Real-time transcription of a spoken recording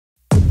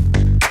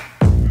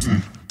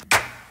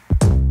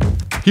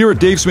Here at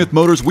Dave Smith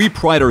Motors, we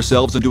pride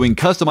ourselves in doing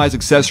customized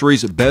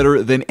accessories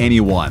better than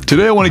anyone.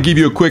 Today, I want to give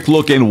you a quick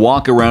look and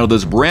walk around of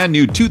this brand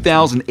new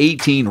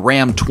 2018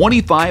 Ram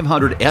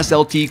 2500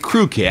 SLT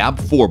Crew Cab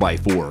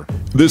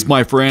 4x4. This,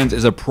 my friends,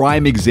 is a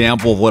prime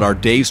example of what our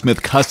Dave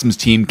Smith Customs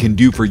team can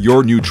do for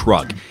your new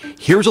truck.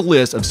 Here's a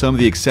list of some of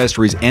the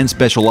accessories and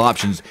special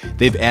options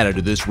they've added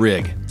to this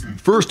rig.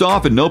 First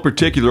off, in no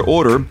particular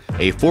order,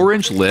 a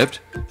 4-inch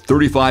lift,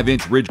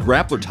 35-inch ridge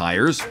grappler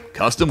tires,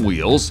 custom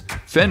wheels,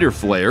 fender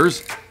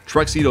flares,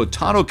 Tuxedo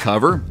tonneau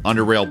cover,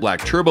 underrail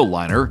black turbo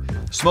liner,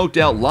 smoked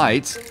out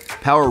lights,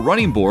 power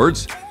running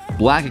boards,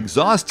 black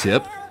exhaust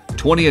tip,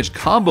 20-inch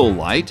combo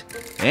light,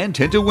 and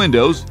tinted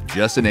windows,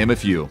 just to name a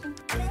few.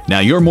 Now,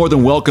 you're more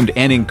than welcomed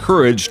and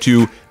encouraged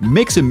to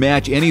mix and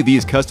match any of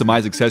these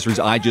customized accessories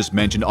I just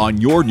mentioned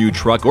on your new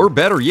truck, or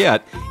better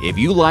yet, if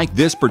you like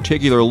this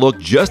particular look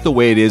just the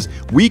way it is,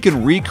 we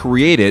can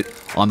recreate it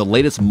on the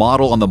latest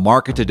model on the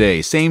market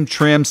today. Same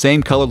trim,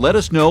 same color, let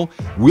us know,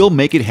 we'll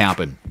make it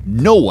happen.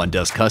 No one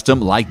does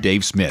custom like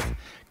Dave Smith.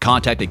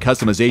 Contact a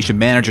customization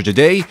manager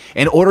today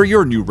and order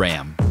your new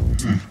Ram.